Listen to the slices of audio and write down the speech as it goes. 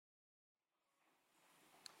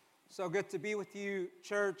So good to be with you,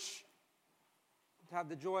 church, to have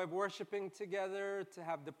the joy of worshiping together, to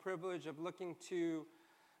have the privilege of looking to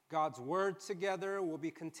God's Word together. We'll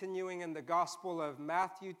be continuing in the Gospel of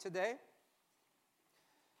Matthew today.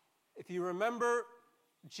 If you remember,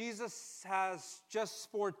 Jesus has just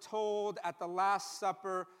foretold at the Last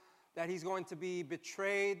Supper that he's going to be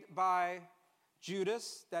betrayed by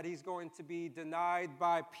Judas, that he's going to be denied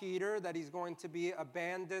by Peter, that he's going to be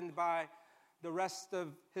abandoned by the rest of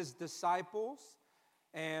his disciples.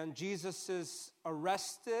 And Jesus is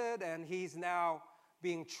arrested and he's now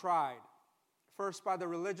being tried. First by the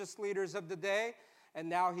religious leaders of the day, and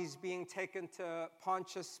now he's being taken to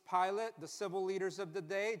Pontius Pilate, the civil leaders of the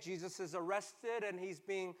day. Jesus is arrested and he's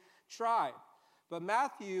being tried. But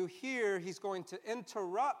Matthew here, he's going to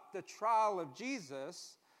interrupt the trial of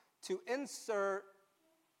Jesus to insert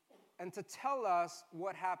and to tell us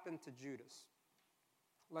what happened to Judas.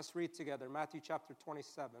 Let's read together Matthew chapter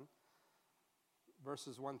 27,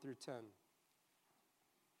 verses 1 through 10. It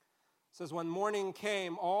says, when morning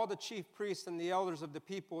came, all the chief priests and the elders of the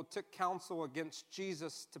people took counsel against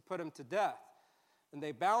Jesus to put him to death. And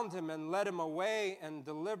they bound him and led him away and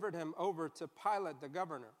delivered him over to Pilate the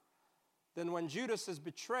governor. Then when Judas, his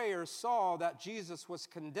betrayer, saw that Jesus was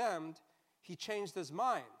condemned, he changed his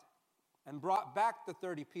mind and brought back the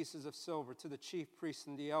 30 pieces of silver to the chief priests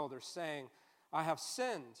and the elders, saying, I have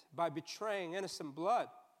sinned by betraying innocent blood.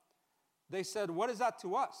 They said, what is that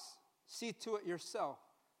to us? See to it yourself.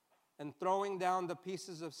 And throwing down the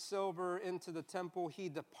pieces of silver into the temple, he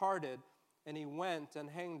departed, and he went and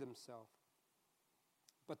hanged himself.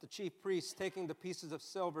 But the chief priests, taking the pieces of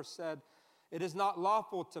silver, said, it is not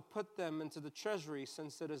lawful to put them into the treasury,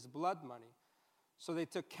 since it is blood money. So they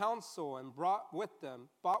took counsel and bought with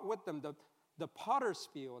them the potter's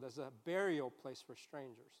field as a burial place for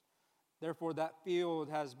strangers. Therefore that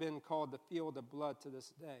field has been called the field of blood to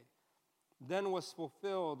this day. Then was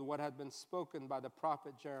fulfilled what had been spoken by the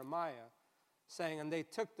prophet Jeremiah, saying, and they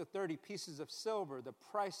took the 30 pieces of silver, the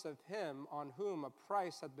price of him on whom a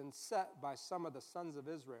price had been set by some of the sons of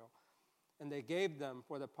Israel, and they gave them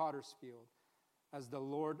for the potter's field, as the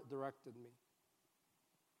Lord directed me.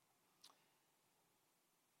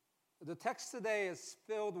 The text today is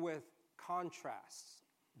filled with contrasts.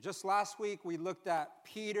 Just last week, we looked at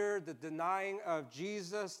Peter, the denying of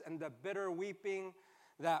Jesus, and the bitter weeping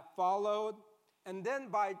that followed. And then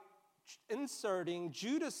by inserting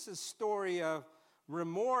Judas' story of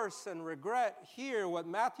remorse and regret here, what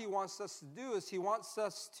Matthew wants us to do is he wants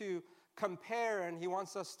us to compare and he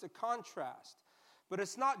wants us to contrast. But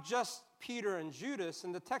it's not just Peter and Judas.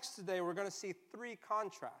 In the text today, we're going to see three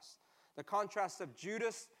contrasts. The contrast of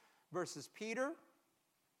Judas versus Peter,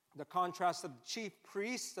 the contrast of the chief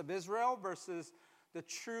priests of Israel versus the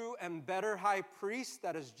true and better high priest,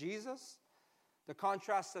 that is Jesus, the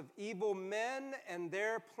contrast of evil men and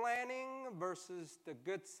their planning versus the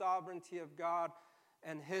good sovereignty of God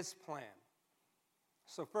and his plan.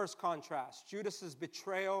 So first contrast, Judas's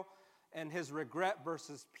betrayal and his regret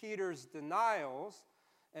versus Peter's denials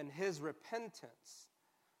and his repentance.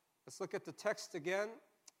 Let's look at the text again.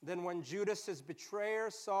 Then when Judas, his betrayer,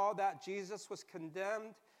 saw that Jesus was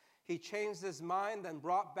condemned, he changed his mind and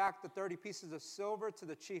brought back the 30 pieces of silver to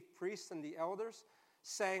the chief priests and the elders,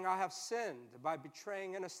 saying, I have sinned by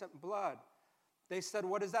betraying innocent blood. They said,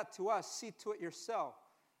 what is that to us? See to it yourself.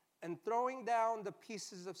 And throwing down the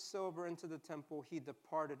pieces of silver into the temple, he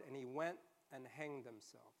departed and he went and hanged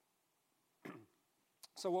himself.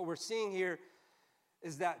 So what we're seeing here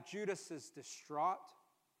is that Judas is distraught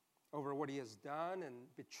over what he has done and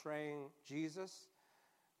betraying Jesus.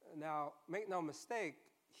 Now, make no mistake,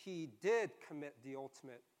 he did commit the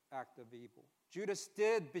ultimate act of evil. Judas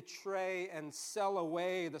did betray and sell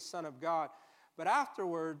away the Son of God. But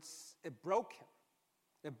afterwards, it broke him.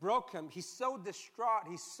 It broke him. He's so distraught,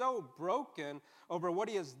 he's so broken over what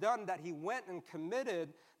he has done that he went and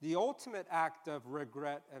committed the ultimate act of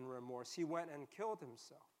regret and remorse. He went and killed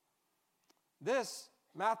himself. This,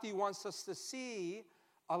 Matthew wants us to see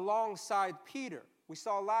alongside Peter. We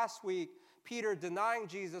saw last week Peter denying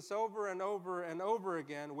Jesus over and over and over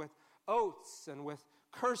again with oaths and with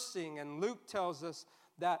cursing. And Luke tells us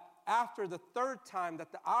that after the third time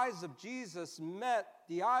that the eyes of Jesus met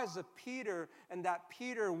the eyes of Peter, and that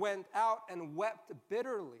Peter went out and wept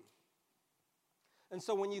bitterly. And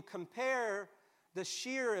so when you compare the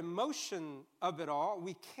sheer emotion of it all,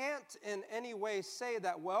 we can't in any way say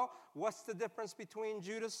that, well, what's the difference between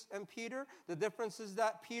Judas and Peter? The difference is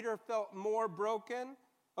that Peter felt more broken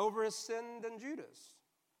over his sin than Judas.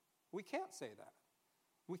 We can't say that.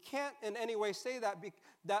 We can't in any way say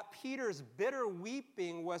that Peter's bitter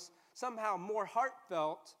weeping was somehow more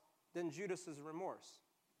heartfelt than Judas's remorse.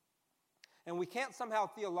 And we can't somehow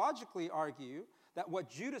theologically argue that what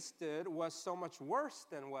Judas did was so much worse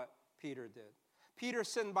than what Peter did. Peter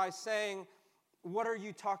sinned by saying, "What are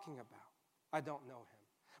you talking about? I don't know him."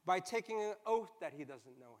 By taking an oath that he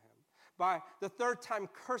doesn't know him. By the third time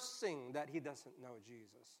cursing that he doesn't know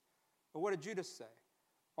Jesus. But what did Judas say?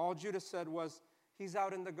 All Judas said was, "He's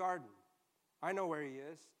out in the garden. I know where he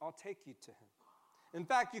is. I'll take you to him." In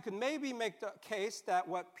fact, you could maybe make the case that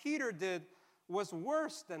what Peter did was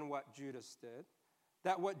worse than what Judas did.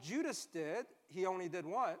 That what Judas did, he only did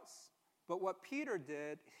once, but what Peter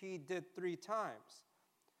did, he did 3 times.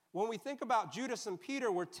 When we think about Judas and Peter,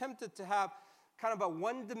 we're tempted to have kind of a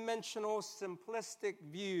one-dimensional, simplistic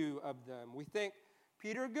view of them. We think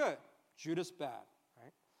Peter good, Judas bad,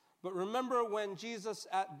 right? But remember when Jesus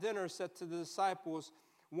at dinner said to the disciples,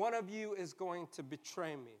 "One of you is going to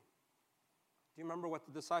betray me." Do you remember what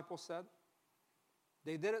the disciples said?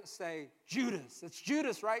 They didn't say, "Judas, it's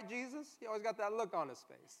Judas, right, Jesus?" He always got that look on his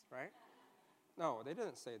face, right? No, they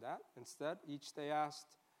didn't say that. Instead, each they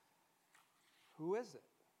asked, "Who is it?"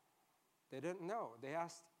 They didn't know. They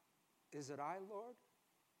asked, "Is it I, Lord?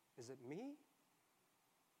 Is it me?"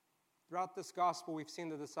 Throughout this gospel, we've seen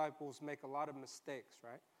the disciples make a lot of mistakes,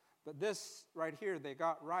 right? But this right here, they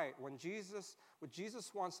got right. What Jesus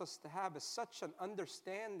wants us to have is such an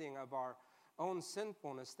understanding of our own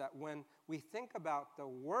sinfulness that when we think about the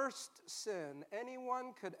worst sin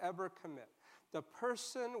anyone could ever commit, the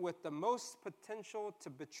person with the most potential to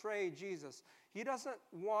betray Jesus, he doesn't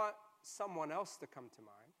want someone else to come to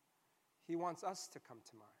mind. He wants us to come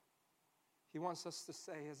to mind. He wants us to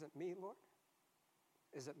say, "Is it me, Lord?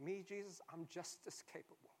 Is it me, Jesus? I'm just as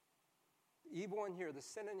capable. The evil in here, the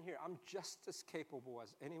sin in here, I'm just as capable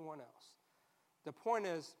as anyone else." The point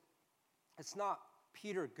is, it's not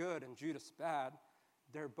Peter good and Judas bad.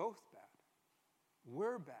 They're both bad.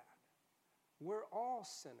 We're bad. We're all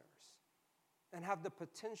sinners and have the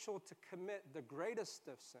potential to commit the greatest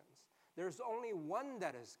of sins. There's only one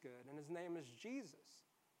that is good, and his name is Jesus.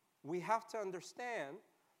 We have to understand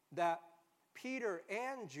that Peter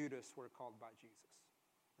and Judas were called by Jesus,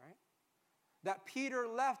 right? That Peter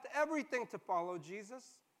left everything to follow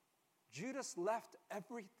Jesus. Judas left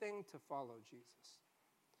everything to follow Jesus.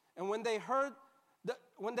 And when they heard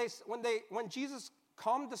when Jesus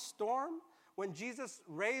calmed the storm, when Jesus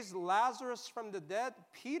raised Lazarus from the dead,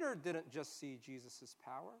 Peter didn't just see Jesus'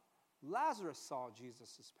 power. Lazarus saw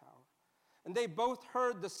Jesus' power. And they both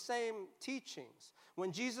heard the same teachings.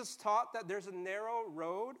 When Jesus taught that there's a narrow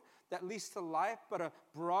road that leads to life, but a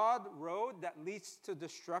broad road that leads to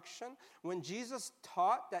destruction. When Jesus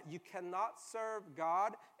taught that you cannot serve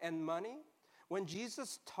God and money. When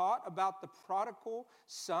Jesus taught about the prodigal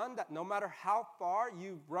son, that no matter how far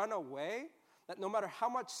you run away, that no matter how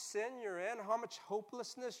much sin you're in, how much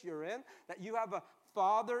hopelessness you're in, that you have a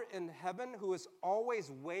Father in heaven who is always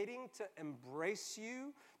waiting to embrace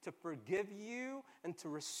you, to forgive you, and to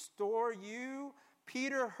restore you.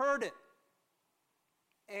 Peter heard it,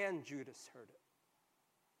 and Judas heard it.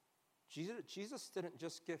 Jesus didn't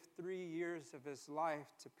just give 3 years of his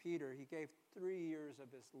life to Peter. He gave 3 years of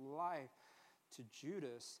his life to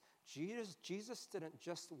Judas. Jesus didn't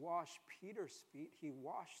just wash Peter's feet. He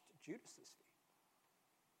washed Judas's feet.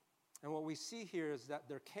 And what we see here is that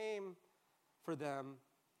there came for them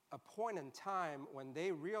a point in time when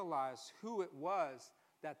they realized who it was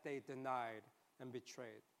that they denied and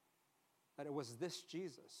betrayed. That it was this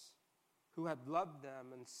Jesus who had loved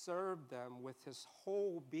them and served them with his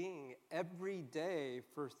whole being every day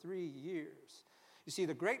for 3 years. You see,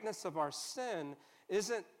 the greatness of our sin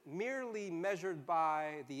isn't merely measured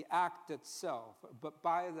by the act itself, but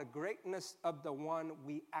by the greatness of the one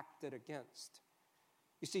we acted against.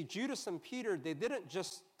 You see, Judas and Peter, they didn't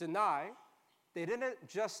just deny, they didn't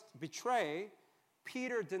just betray.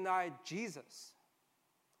 Peter denied Jesus.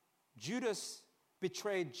 Judas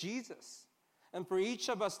betrayed Jesus. And for each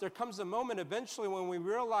of us, there comes a moment eventually when we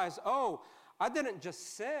realize, oh, I didn't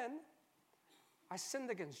just sin. I sinned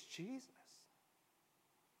against Jesus.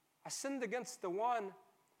 I sinned against the one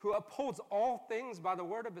who upholds all things by the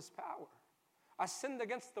word of his power. I sinned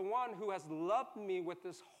against the one who has loved me with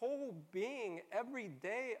his whole being every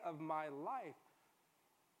day of my life.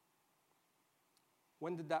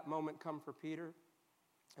 When did that moment come for Peter?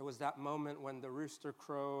 It was that moment when the rooster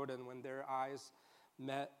crowed and when their eyes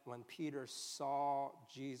met, when Peter saw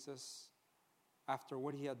Jesus. After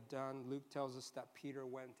what he had done, Luke tells us that Peter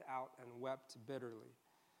went out and wept bitterly.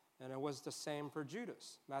 And it was the same for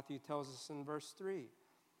Judas. Matthew tells us in verse 3.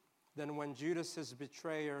 Then when Judas, his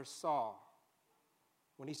betrayer,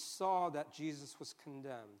 when he saw that Jesus was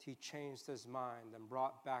condemned, he changed his mind and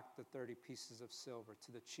brought back the 30 pieces of silver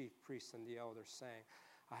to the chief priests and the elders, saying,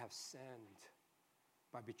 I have sinned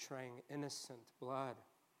by betraying innocent blood.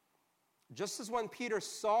 Just as when Peter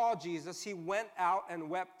saw Jesus, he went out and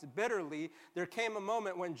wept bitterly, there came a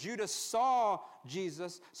moment when Judas saw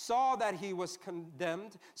Jesus, saw that he was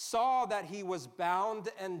condemned, saw that he was bound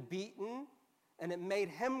and beaten, and it made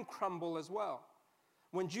him crumble as well.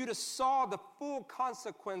 When Judas saw the full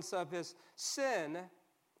consequence of his sin,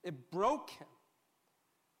 it broke him.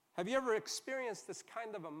 Have you ever experienced this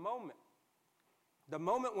kind of a moment? The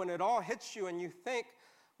moment when it all hits you and you think,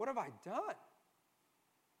 what have I done?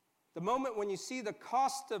 The moment when you see the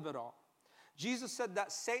cost of it all. Jesus said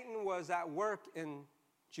that Satan was at work in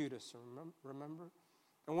Judas, remember?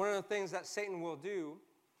 And one of the things that Satan will do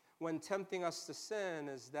when tempting us to sin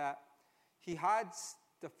is that he hides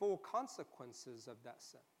the full consequences of that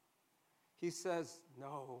sin. He says,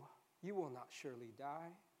 no, you will not surely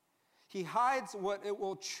die. He hides what it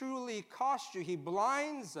will truly cost you. He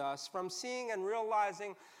blinds us from seeing and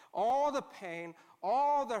realizing all the pain,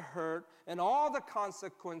 all the hurt, and all the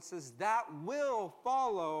consequences that will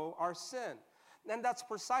follow our sin. And that's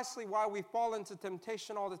precisely why we fall into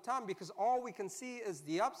temptation all the time, because all we can see is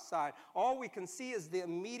the upside. All we can see is the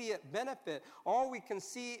immediate benefit. All we can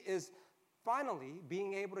see is finally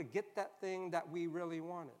being able to get that thing that we really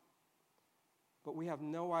wanted. But we have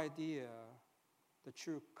no idea the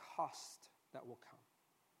true cost that will come.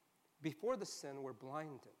 Before the sin, we're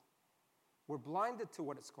blinded. We're blinded to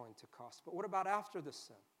what it's going to cost. But what about after the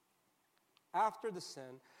sin? After the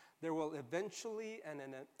sin, there will eventually and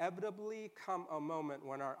inevitably come a moment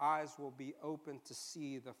when our eyes will be open to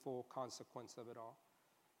see the full consequence of it all.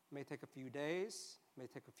 It may take a few days, it may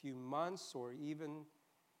take a few months, or even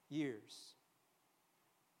years.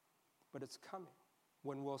 But it's coming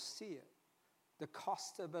when we'll see it. The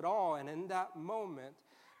cost of it all, and in that moment,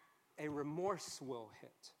 a remorse will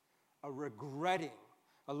hit, a regretting,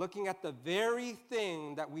 a looking at the very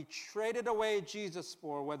thing that we traded away Jesus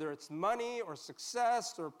for, whether it's money or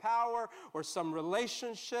success or power or some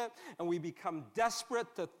relationship, and we become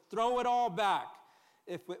desperate to throw it all back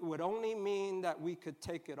if it would only mean that we could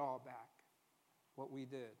take it all back, what we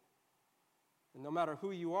did. And no matter who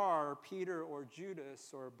you are, Peter or Judas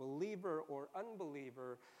or believer or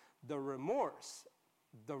unbeliever, the remorse,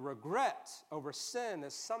 the regret over sin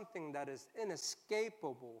is something that is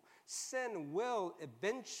inescapable. Sin will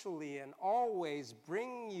eventually and always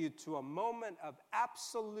bring you to a moment of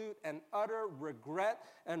absolute and utter regret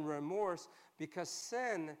and remorse, because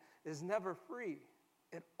sin is never free.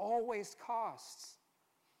 It always costs.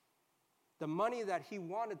 The money that he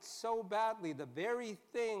wanted so badly, the very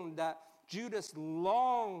thing that Judas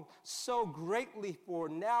longed so greatly for,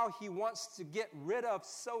 now he wants to get rid of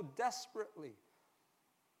so desperately.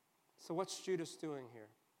 So what's Judas doing here?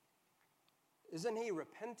 Isn't he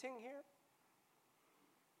repenting here?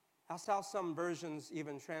 That's how some versions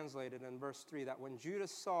even translated in verse 3, that when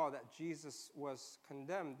Judas saw that Jesus was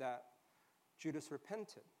condemned, that Judas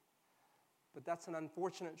repented. But that's an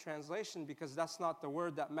unfortunate translation, because that's not the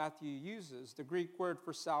word that Matthew uses. The Greek word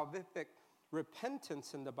for salvific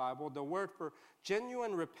repentance in the Bible, the word for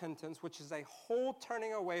genuine repentance, which is a whole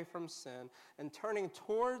turning away from sin and turning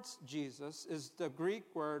towards Jesus, is the Greek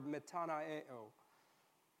word metanoeo.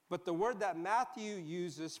 But the word that Matthew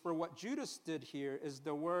uses for what Judas did here is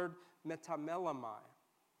the word metamelemai,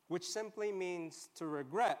 which simply means to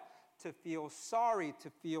regret, to feel sorry, to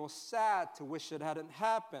feel sad, to wish it hadn't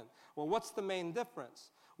happened. Well, what's the main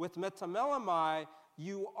difference? With metamelemai,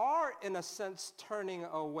 you are, in a sense, turning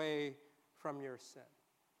away from your sin.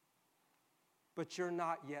 But you're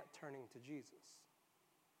not yet turning to Jesus.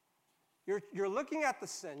 You're looking at the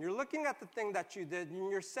sin. You're looking at the thing that you did, and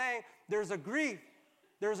you're saying there's a grief,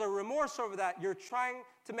 there's a remorse over that. You're trying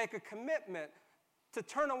to make a commitment to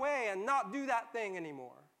turn away and not do that thing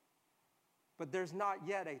anymore. But there's not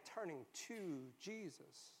yet a turning to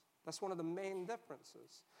Jesus. That's one of the main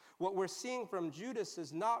differences. What we're seeing from Judas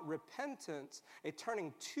is not repentance, a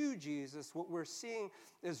turning to Jesus. What we're seeing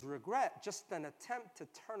is regret, just an attempt to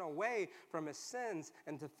turn away from his sins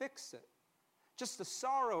and to fix it. Just a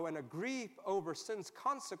sorrow and a grief over sin's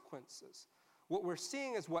consequences. What we're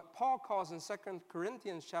seeing is what Paul calls in 2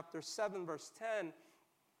 Corinthians chapter 7, verse 10,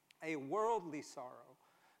 a worldly sorrow,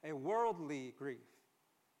 a worldly grief.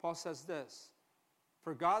 Paul says this,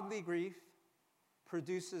 for godly grief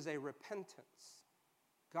produces a repentance.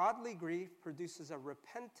 Godly grief produces a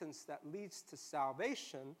repentance that leads to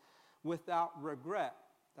salvation without regret.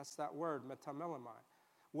 That's that word, metamelemai.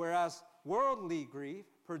 Whereas worldly grief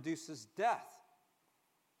produces death.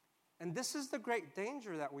 And this is the great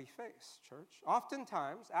danger that we face, church.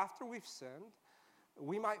 Oftentimes, after we've sinned,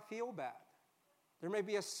 we might feel bad. There may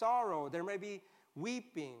be a sorrow. There may be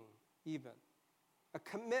weeping even. a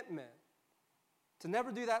commitment to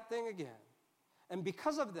never do that thing again. And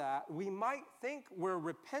because of that, we might think we're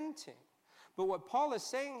repenting. But what Paul is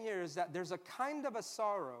saying here is that there's a kind of a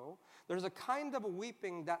sorrow, there's a kind of a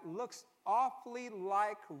weeping that looks awfully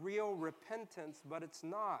like real repentance, but it's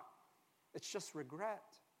not. It's just regret.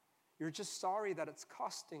 You're just sorry that it's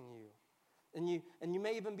costing you. And you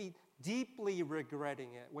may even be deeply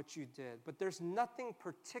regretting it, what you did. But there's nothing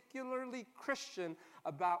particularly Christian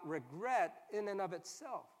about regret in and of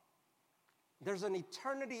itself. There's an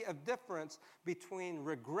eternity of difference between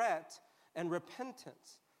regret and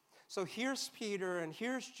repentance. So here's Peter and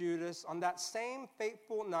here's Judas. On that same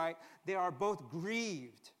fateful night, they are both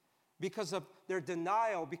grieved because of their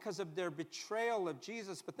denial, because of their betrayal of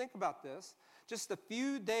Jesus. But think about this. Just a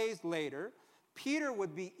few days later, Peter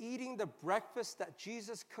would be eating the breakfast that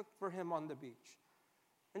Jesus cooked for him on the beach.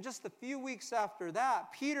 And just a few weeks after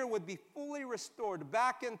that, Peter would be fully restored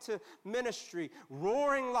back into ministry,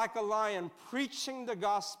 roaring like a lion, preaching the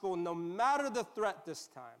gospel no matter the threat this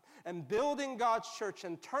time, and building God's church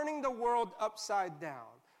and turning the world upside down.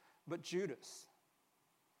 But Judas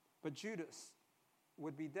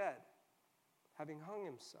would be dead, having hung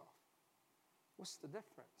himself. What's the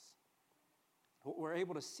difference? What we're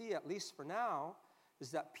able to see, at least for now, is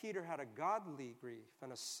that Peter had a godly grief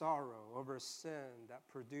and a sorrow over a sin that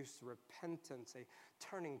produced repentance, a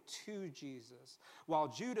turning to Jesus, while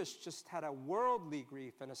Judas just had a worldly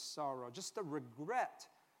grief and a sorrow, just a regret,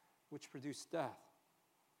 which produced death.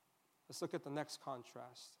 Let's look at the next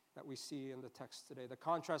contrast that we see in the text today, the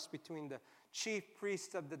contrast between the chief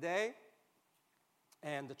priest of the day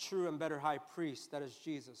and the true and better high priest, that is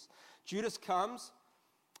Jesus. Judas comes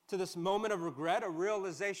to this moment of regret, a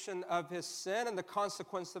realization of his sin and the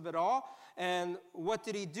consequence of it all. And what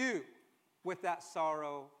did he do with that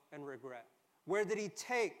sorrow and regret? Where did he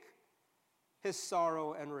take his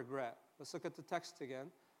sorrow and regret? Let's look at the text again.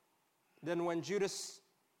 Then when Judas,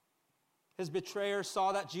 his betrayer,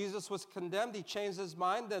 saw that Jesus was condemned, he changed his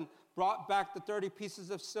mind and brought back the 30 pieces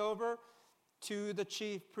of silver to the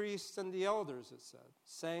chief priests and the elders, it said,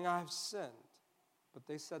 saying, I have sinned. But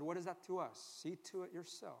they said, what is that to us? See to it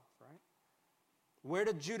yourself, right? Where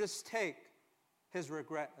did Judas take his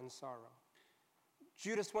regret and sorrow?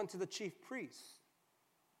 Judas went to the chief priests.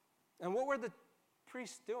 And what were the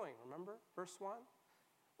priests doing, remember? Verse 1.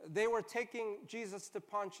 They were taking Jesus to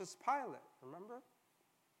Pontius Pilate, remember?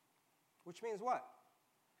 Which means what?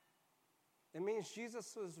 It means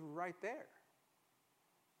Jesus was right there.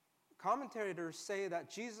 Commentators say that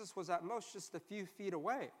Jesus was at most just a few feet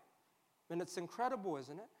away. And it's incredible,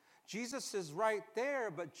 isn't it? Jesus is right there,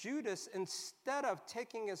 but Judas, instead of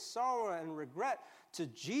taking his sorrow and regret to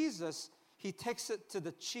Jesus, he takes it to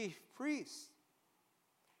the chief priests.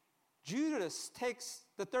 Judas takes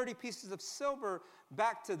the 30 pieces of silver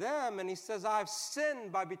back to them, and he says, I've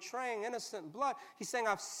sinned by betraying innocent blood. He's saying,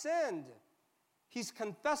 I've sinned. He's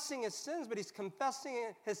confessing his sins, but he's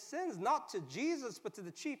confessing his sins not to Jesus, but to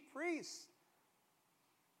the chief priests.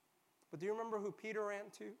 But do you remember who Peter ran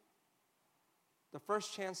to? The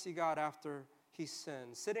first chance he got after he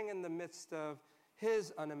sinned, sitting in the midst of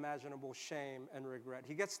his unimaginable shame and regret.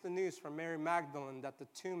 He gets the news from Mary Magdalene that the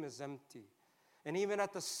tomb is empty. And even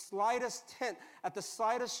at the slightest hint, at the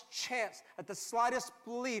slightest chance, at the slightest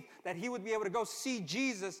belief that he would be able to go see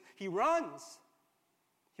Jesus, he runs.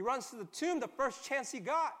 He runs to the tomb the first chance he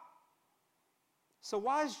got. So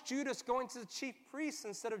why is Judas going to the chief priests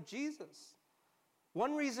instead of Jesus?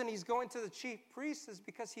 One reason he's going to the chief priest is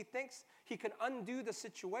because he thinks he can undo the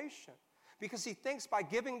situation. Because he thinks by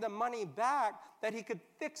giving the money back that he could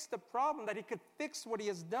fix the problem, that he could fix what he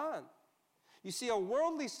has done. You see, a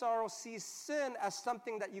worldly sorrow sees sin as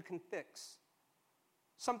something that you can fix,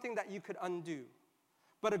 something that you could undo.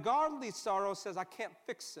 But a godly sorrow says, I can't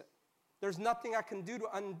fix it. There's nothing I can do to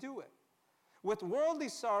undo it. With worldly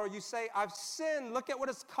sorrow, you say, I've sinned. Look at what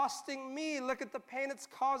it's costing me. Look at the pain it's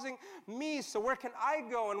causing me. So where can I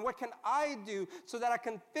go and what can I do so that I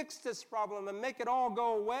can fix this problem and make it all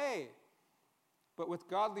go away? But with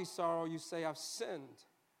godly sorrow, you say, I've sinned.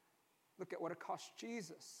 Look at what it cost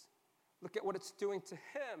Jesus. Look at what it's doing to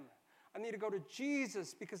him. I need to go to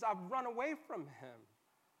Jesus because I've run away from him.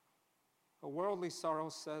 A worldly sorrow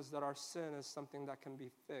says that our sin is something that can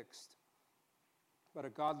be fixed. But a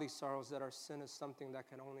godly sorrow is that our sin is something that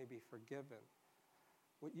can only be forgiven.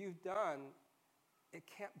 What you've done, it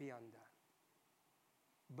can't be undone.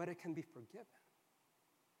 But it can be forgiven.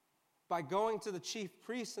 By going to the chief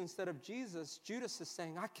priest instead of Jesus, Judas is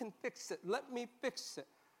saying, I can fix it. Let me fix it.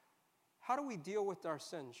 How do we deal with our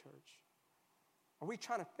sin, church? Are we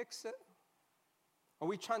trying to fix it? Are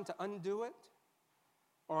we trying to undo it?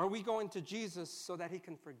 Or are we going to Jesus so that he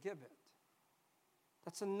can forgive it?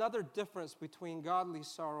 That's another difference between godly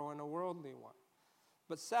sorrow and a worldly one.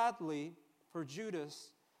 But sadly, for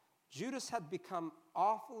Judas, Judas had become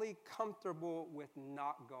awfully comfortable with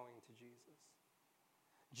not going to Jesus.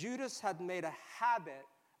 Judas had made a habit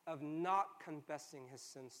of not confessing his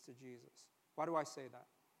sins to Jesus. Why do I say that?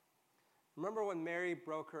 Remember when Mary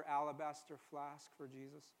broke her alabaster flask for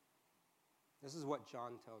Jesus? This is what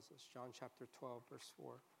John tells us, John chapter 12, verse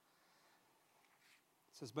 4.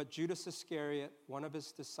 It says, "But Judas Iscariot, one of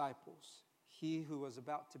his disciples, he who was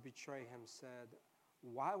about to betray him, said,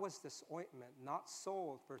 'Why was this ointment not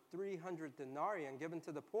sold for 300 denarii and given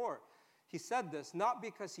to the poor?' He said this not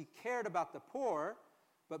because he cared about the poor,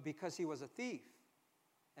 but because he was a thief.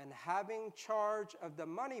 And having charge of the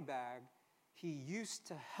money bag, he used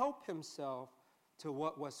to help himself to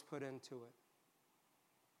what was put into it."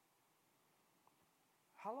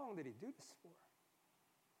 How long did he do this for?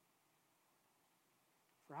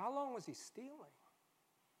 For how long was he stealing?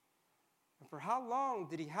 And for how long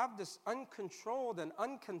did he have this uncontrolled and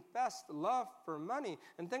unconfessed love for money?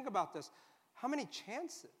 And think about this. How many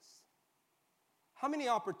chances? How many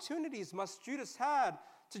opportunities must Judas had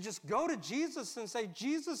to just go to Jesus and say,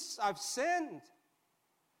 "Jesus, I've sinned.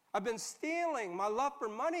 I've been stealing. My love for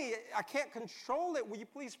money, I can't control it. Will you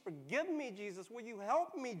please forgive me, Jesus? Will you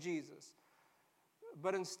help me, Jesus?"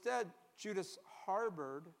 But instead, Judas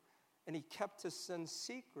harbored and he kept his sin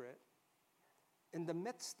secret in the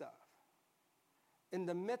midst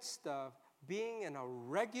of being in a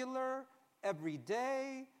regular,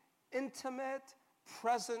 everyday, intimate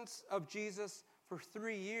presence of Jesus for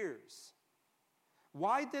 3 years.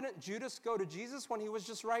 Why didn't Judas go to Jesus when he was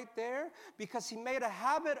just right there? Because he made a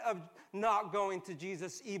habit of not going to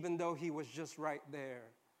Jesus even though he was just right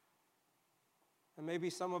there. And maybe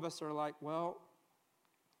some of us are like, well,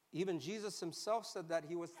 even Jesus himself said that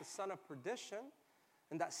he was the son of perdition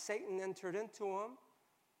and that Satan entered into him.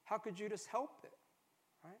 How could Judas help it,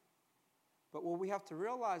 right? But what we have to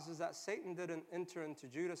realize is that Satan didn't enter into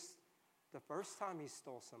Judas the first time he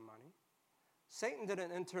stole some money. Satan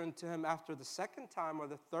didn't enter into him after the second time or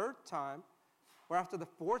the third time or after the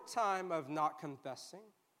fourth time of not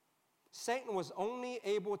confessing. Satan was only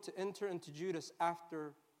able to enter into Judas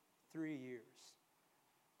after 3 years.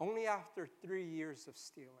 Only after 3 years of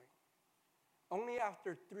stealing. Only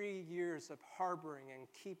after 3 years of harboring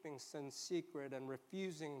and keeping sin secret and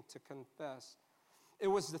refusing to confess. It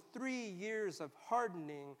was the 3 years of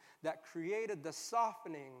hardening that created the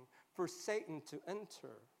softening for Satan to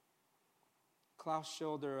enter. Klaus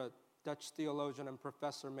Schilder, a Dutch theologian and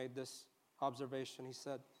professor, made this observation. He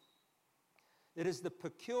said, "It is the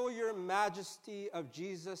peculiar majesty of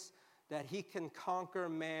Jesus that he can conquer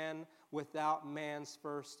man without man's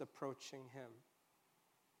first approaching him."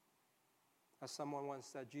 As someone once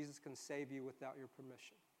said, Jesus can save you without your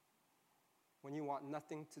permission. When you want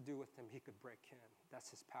nothing to do with him, he could break in. That's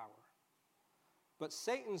his power. But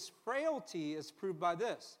Satan's frailty is proved by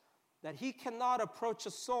this, that he cannot approach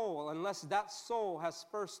a soul unless that soul has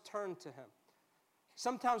first turned to him.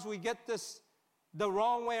 Sometimes we get this the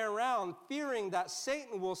wrong way around, fearing that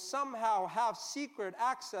Satan will somehow have secret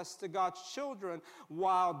access to God's children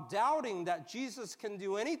while doubting that Jesus can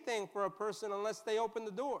do anything for a person unless they open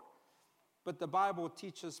the door. But the Bible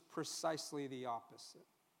teaches precisely the opposite.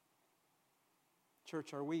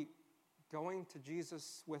 Church, are we going to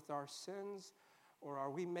Jesus with our sins, or are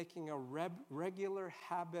we making a regular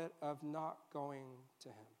habit of not going to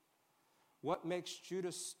him? What makes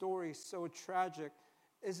Judas' story so tragic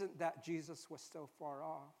isn't that Jesus was so far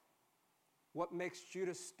off. What makes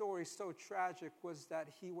Judas' story so tragic was that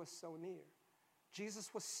he was so near.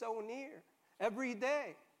 Jesus was so near. Every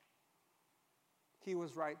day, he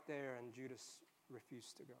was right there, and Judas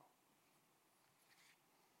refused to go.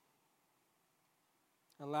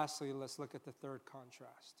 And lastly, let's look at the third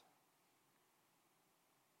contrast.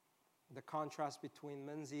 The contrast between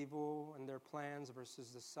men's evil and their plans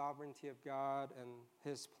versus the sovereignty of God and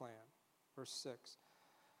his plan. Verse 6.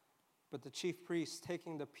 But the chief priests,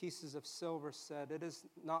 taking the pieces of silver, said, "It is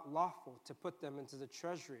not lawful to put them into the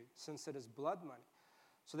treasury, since it is blood money."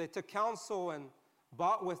 So they took counsel and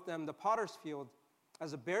bought with them the potter's field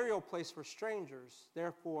as a burial place for strangers.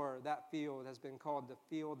 Therefore, that field has been called the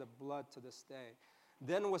field of blood to this day.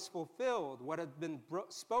 Then was fulfilled what had been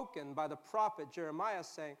spoken by the prophet Jeremiah,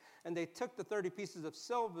 saying, "And they took the 30 pieces of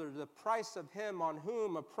silver, the price of him on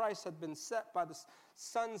whom a price had been set by the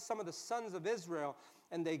sons, some of the sons of Israel,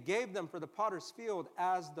 and they gave them for the potter's field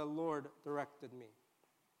as the Lord directed me."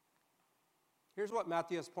 Here's what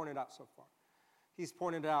Matthew has pointed out so far. He's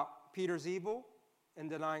pointed out Peter's evil in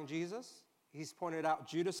denying Jesus. He's pointed out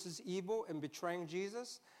Judas's evil in betraying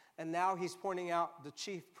Jesus. And now he's pointing out the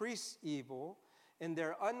chief priest's evil in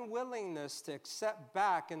their unwillingness to accept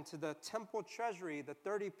back into the temple treasury the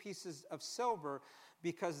 30 pieces of silver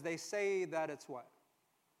because they say that it's what?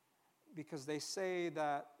 Because they say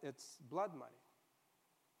that it's blood money.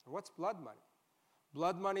 What's blood money?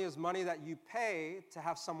 Blood money is money that you pay to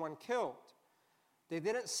have someone killed. They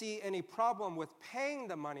didn't see any problem with paying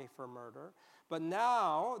the money for murder, but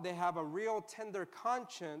now they have a real tender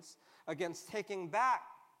conscience against taking back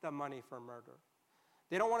the money for murder.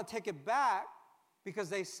 They don't want to take it back because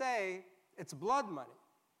they say it's blood money.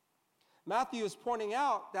 Matthew is pointing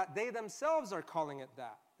out that they themselves are calling it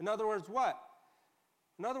that. In other words, what?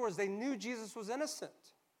 In other words, they knew Jesus was innocent.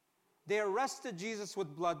 They arrested Jesus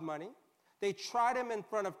with blood money. They tried him in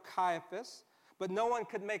front of Caiaphas, but no one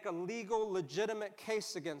could make a legal, legitimate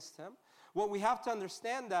case against him. What we have to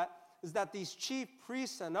understand is that these chief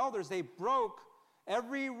priests and elders, they broke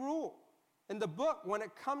every rule in the book when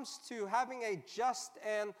it comes to having a just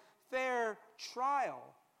and fair trial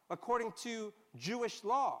according to Jewish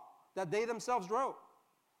law that they themselves wrote.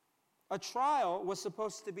 A trial was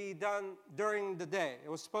supposed to be done during the day. It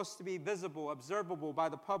was supposed to be visible, observable by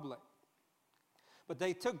the public. But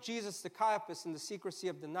they took Jesus to Caiaphas in the secrecy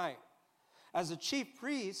of the night. As a chief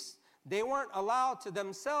priest, they weren't allowed to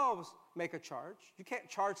themselves make a charge. You can't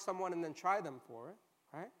charge someone and then try them for it,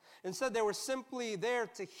 right? Instead, they were simply there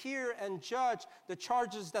to hear and judge the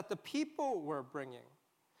charges that the people were bringing.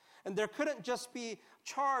 And there couldn't just be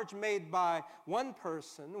charge made by one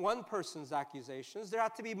person's accusations. There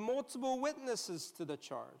had to be multiple witnesses to the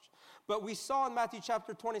charge. But we saw in Matthew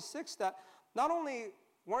chapter 26 that not only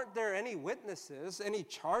weren't there any witnesses, any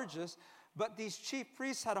charges, but these chief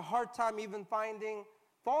priests had a hard time even finding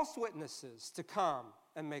false witnesses to come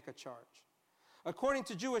and make a charge. According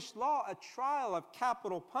to Jewish law, a trial of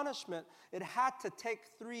capital punishment, it had to take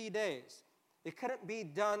 3 days. It couldn't be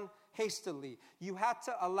done hastily. You had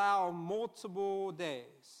to allow multiple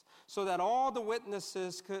days so that all the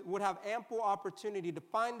witnesses would have ample opportunity to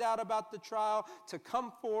find out about the trial, to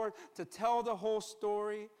come forward, to tell the whole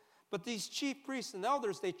story. But these chief priests and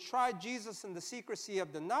elders, they tried Jesus in the secrecy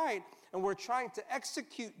of the night and were trying to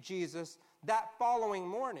execute Jesus that following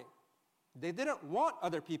morning. They didn't want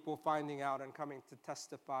other people finding out and coming to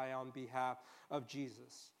testify on behalf of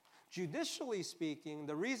Jesus. Judicially speaking,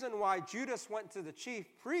 the reason why Judas went to the chief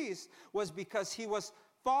priests was because he was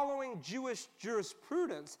following Jewish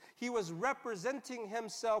jurisprudence. He was representing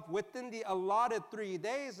himself within the allotted 3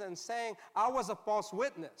 days and saying, I was a false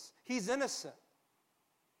witness. He's innocent.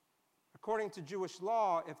 According to Jewish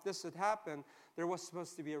law, if this had happened, there was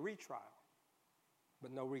supposed to be a retrial.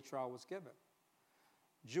 But no retrial was given.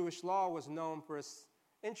 Jewish law was known for its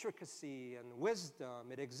intricacy and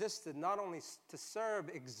wisdom. It existed not only to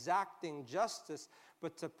serve exacting justice,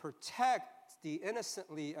 but to protect the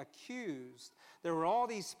innocently accused. There were all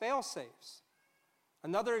these fail-safes.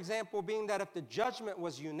 Another example being that if the judgment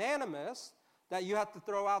was unanimous, that you had to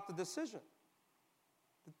throw out the decision.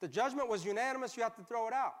 If the judgment was unanimous, you had to throw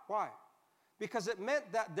it out. Why? Because it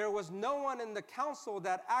meant that there was no one in the council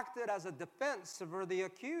that acted as a defense for the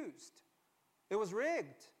accused. It was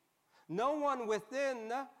rigged. No one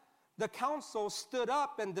within the council stood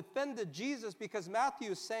up and defended Jesus because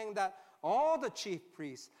Matthew is saying that all the chief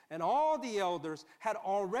priests and all the elders had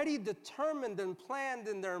already determined and planned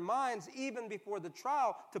in their minds, even before the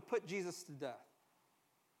trial, to put Jesus to death.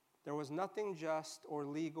 There was nothing just or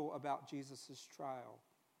legal about Jesus' trial.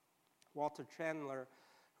 Walter Chandler,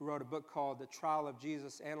 who wrote a book called The Trial of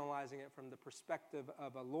Jesus, analyzing it from the perspective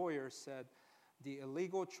of a lawyer, said, the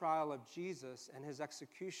illegal trial of Jesus and his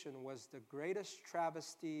execution was the greatest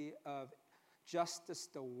travesty of justice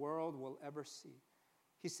the world will ever see.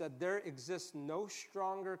 He said, there exists no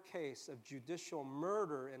stronger case of judicial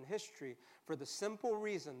murder in history for the simple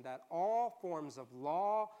reason that all forms of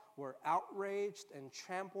law were outraged and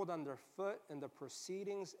trampled underfoot in the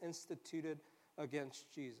proceedings instituted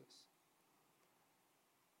against Jesus.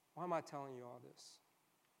 Why am I telling you all this?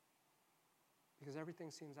 Because everything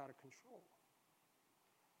seems out of control.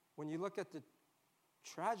 When you look at the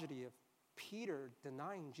tragedy of Peter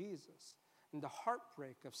denying Jesus and the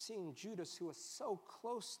heartbreak of seeing Judas, who was so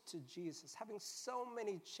close to Jesus, having so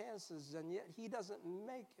many chances, and yet he doesn't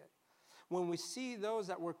make it. When we see those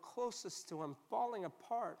that were closest to him falling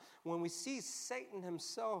apart, when we see Satan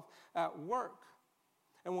himself at work,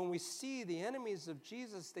 and when we see the enemies of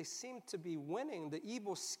Jesus, they seem to be winning, the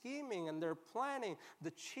evil scheming and their planning,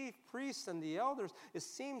 the chief priests and the elders, it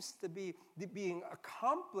seems to be being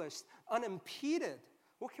accomplished unimpeded.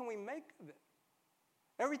 What can we make of it?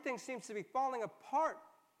 Everything seems to be falling apart,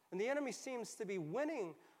 and the enemy seems to be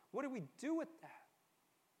winning. What do we do with that?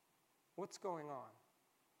 What's going on?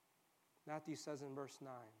 Matthew says in verse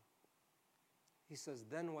 9, He says,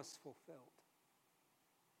 then was fulfilled.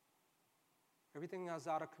 Everything is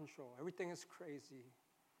out of control. Everything is crazy.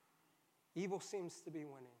 Evil seems to be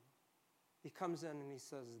winning. He comes in and he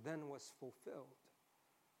says, then was fulfilled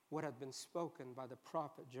what had been spoken by the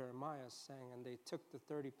prophet Jeremiah, saying, and they took the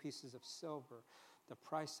 30 pieces of silver, the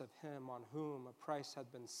price of him on whom a price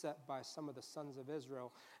had been set by some of the sons of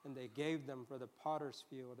Israel, and they gave them for the potter's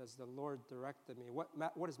field as the Lord directed me.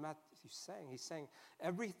 What is Matthew saying? He's saying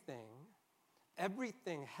everything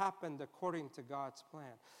happened according to God's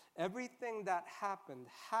plan. Everything that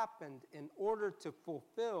happened in order to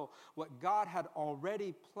fulfill what God had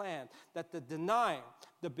already planned. That the denying,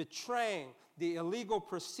 the betraying, the illegal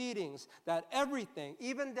proceedings, that everything,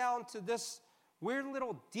 even down to this weird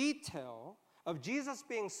little detail of Jesus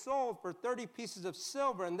being sold for 30 pieces of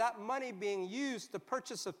silver and that money being used to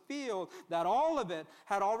purchase a field, that all of it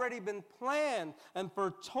had already been planned and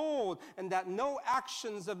foretold, and that no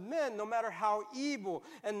actions of men, no matter how evil,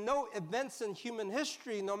 and no events in human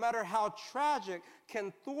history, no matter how tragic,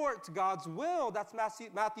 can thwart God's will. That's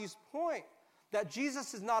Matthew's point. That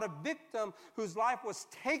Jesus is not a victim whose life was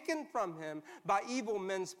taken from him by evil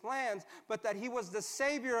men's plans, but that he was the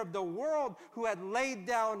Savior of the world who had laid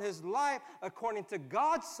down his life according to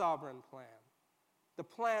God's sovereign plan. The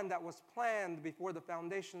plan that was planned before the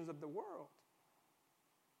foundations of the world.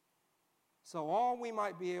 So all we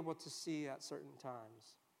might be able to see at certain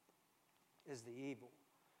times is the evil,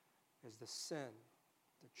 is the sin,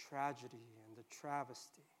 the tragedy, and the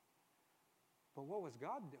travesty. But what was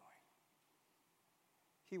God doing?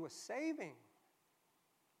 He was saving.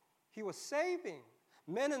 He was saving.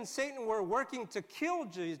 Men and Satan were working to kill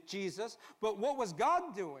Jesus, but what was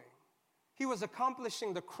God doing? He was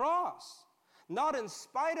accomplishing the cross, not in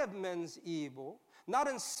spite of men's evil, not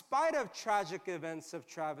in spite of tragic events of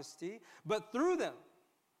travesty, but through them.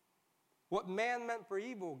 What man meant for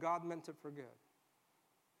evil, God meant it for good.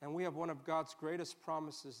 And we have one of God's greatest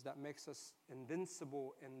promises that makes us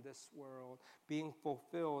invincible in this world, being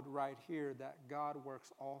fulfilled right here, that God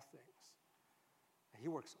works all things. He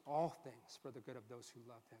works all things for the good of those who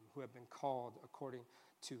love him, who have been called according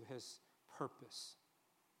to his purpose.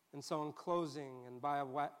 And so in closing, and by a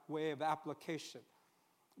way of application,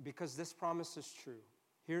 because this promise is true,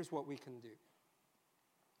 here's what we can do.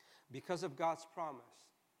 Because of God's promise,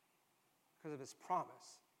 because of his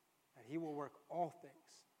promise, that he will work all things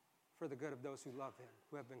for the good of those who love him,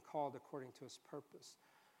 who have been called according to his purpose.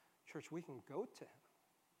 Church, we can go to him.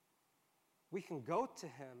 We can go to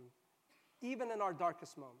him even in our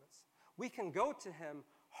darkest moments. We can go to him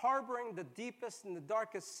harboring the deepest and the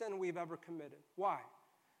darkest sin we've ever committed. Why?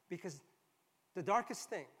 Because the darkest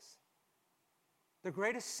things, the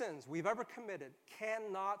greatest sins we've ever committed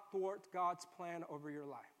cannot thwart God's plan over your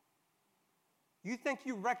life. You think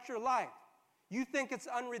you wrecked your life. You think it's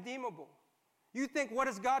unredeemable. You think, what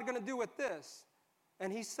is God going to do with this?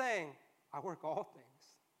 And he's saying, I work all things.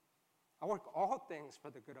 I work all things for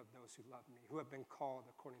the good of those who love me, who have been called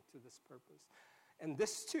according to this purpose. And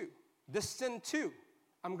this too, this sin too,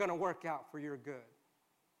 I'm going to work out for your good,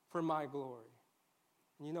 for my glory.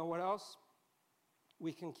 And you know what else?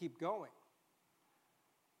 We can keep going.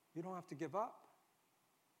 You don't have to give up.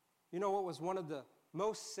 You know what was one of the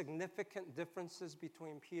most significant differences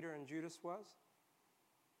between Peter and Judas was?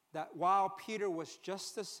 That while Peter was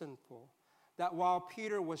just as sinful, that while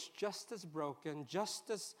Peter was just as broken, just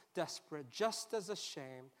as desperate, just as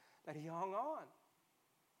ashamed, that he hung on,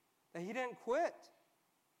 that he didn't quit.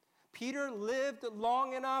 Peter lived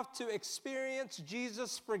long enough to experience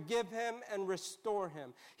Jesus forgive him and restore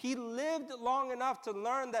him. He lived long enough to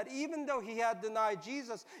learn that even though he had denied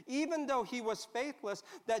Jesus, even though he was faithless,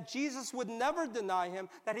 that Jesus would never deny him,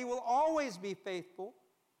 that he will always be faithful.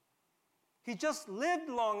 He just lived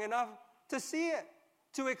long enough to see it,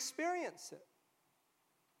 to experience it.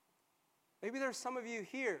 Maybe there's some of you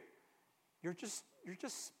here, you're just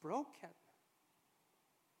broken.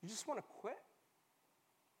 You just want to quit.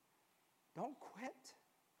 Don't quit.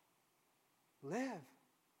 Live.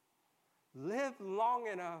 Live long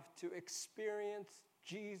enough to experience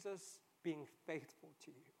Jesus being faithful to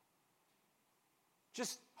you.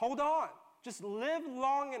 Just hold on. Just live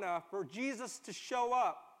long enough for Jesus to show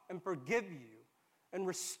up and forgive you and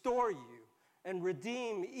restore you and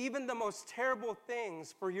redeem even the most terrible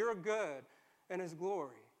things for your good and his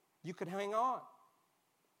glory. You could hang on.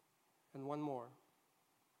 And one more.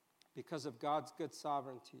 Because of God's good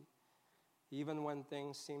sovereignty, even when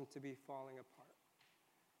things seem to be falling apart,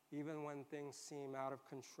 even when things seem out of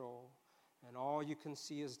control, and all you can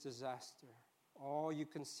see is disaster, all you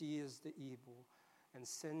can see is the evil, and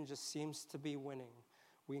sin just seems to be winning,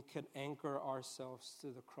 we can anchor ourselves to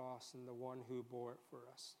the cross and the one who bore it for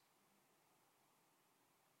us.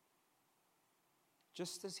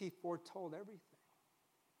 just as he foretold everything.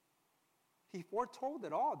 He foretold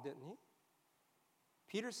it all, didn't he?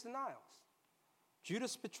 Peter's denials,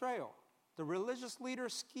 Judas' betrayal, the religious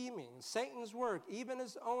leader's scheming, Satan's work, even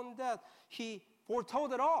his own death. He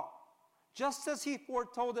foretold it all. Just as he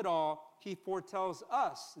foretold it all, he foretells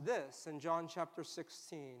us this in John chapter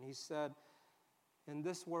 16. He said, in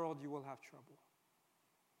this world you will have trouble.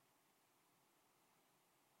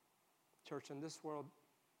 Church, in this world,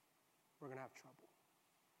 we're going to have trouble.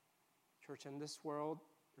 Church, in this world,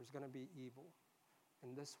 there's going to be evil.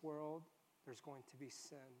 In this world, there's going to be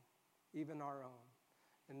sin, even our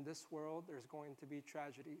own. In this world, there's going to be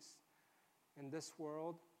tragedies. In this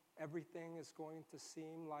world, everything is going to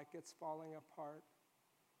seem like it's falling apart.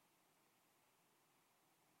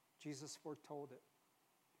 Jesus foretold it.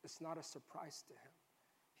 It's not a surprise to him.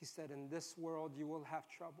 He said, in this world you will have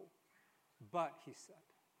trouble. But he said,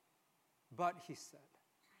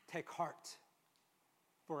 take heart,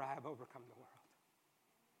 for I have overcome the world.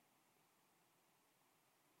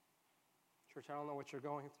 Church, I don't know what you're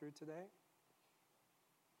going through today.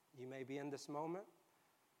 You may be in this moment,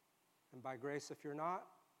 and by grace, if you're not,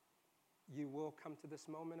 you will come to this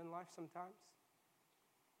moment in life sometimes.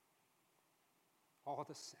 All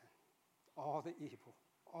the sin, all the evil,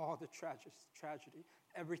 all the tragedy,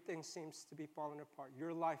 everything seems to be falling apart.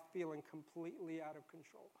 Your life feeling completely out of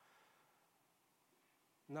control.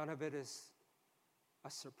 None of it is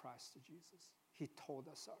a surprise to Jesus. He told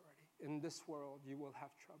us already. In this world, you will have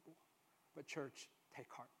trouble. But church, take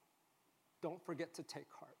heart. Don't forget to take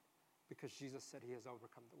heart, because Jesus said he has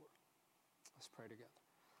overcome the world. Let's pray together.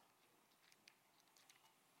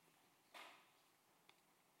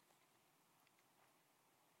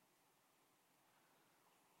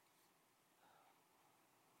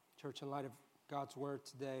 Church, in light of God's word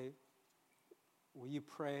today, will you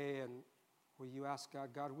pray and will you ask God,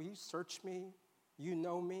 God, will you search me? You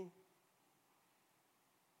know me.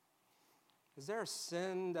 Is there a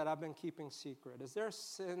sin that I've been keeping secret? Is there a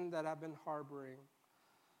sin that I've been harboring?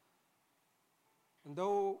 And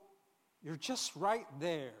though you're just right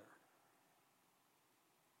there,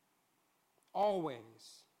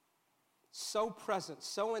 always, so present,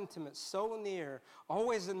 so intimate, so near,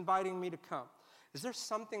 always inviting me to come, is there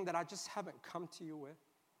something that I just haven't come to you with?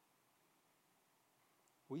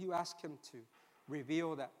 Will you ask him to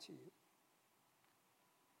reveal that to you?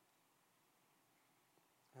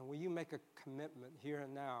 And will you make a commitment here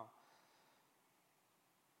and now?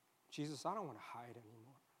 Jesus, I don't want to hide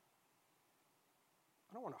anymore.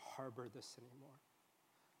 I don't want to harbor this anymore.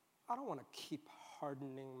 I don't want to keep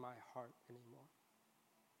hardening my heart anymore.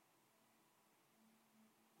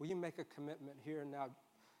 Will you make a commitment here and now?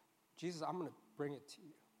 Jesus, I'm going to bring it to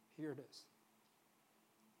you. Here it is.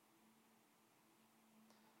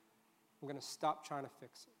 I'm going to stop trying to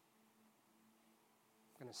fix it.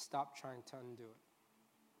 I'm going to stop trying to undo it.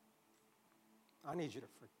 I need you to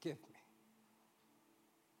forgive me.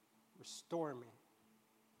 Restore me.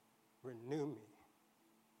 Renew me.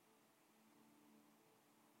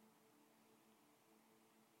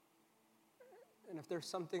 And if there's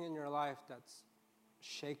something in your life that's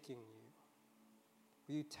shaking you,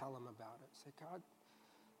 will you tell him about it? Say, God,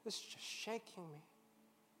 this is just shaking me.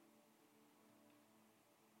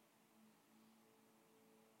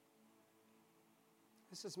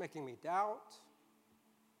 This is making me doubt.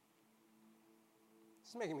 This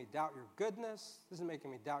is making me doubt your goodness. This is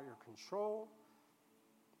making me doubt your control.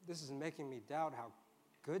 This is making me doubt how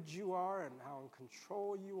good you are and how in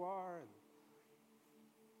control you are. And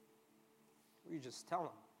will you just tell him?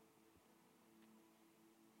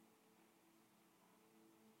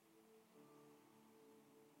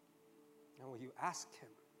 And will you ask him,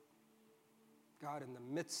 God, in the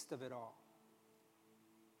midst of it all,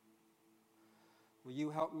 will you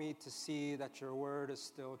help me to see that your word is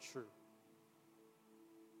still true?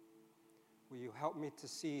 Will you help me to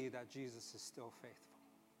see that Jesus is still faithful?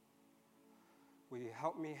 Will you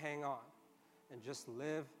help me hang on and just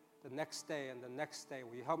live the next day and the next day?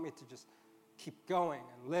 Will you help me to just keep going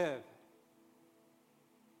and live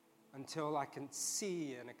until I can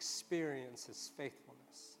see and experience his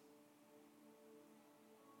faithfulness?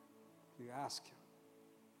 Will you ask him?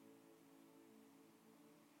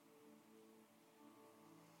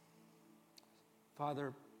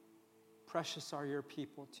 Father, precious are your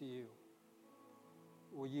people to you.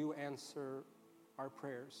 Will you answer our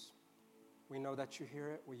prayers? We know that you hear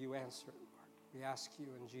it. Will you answer it, Lord? We ask you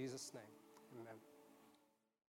in Jesus' name. Amen.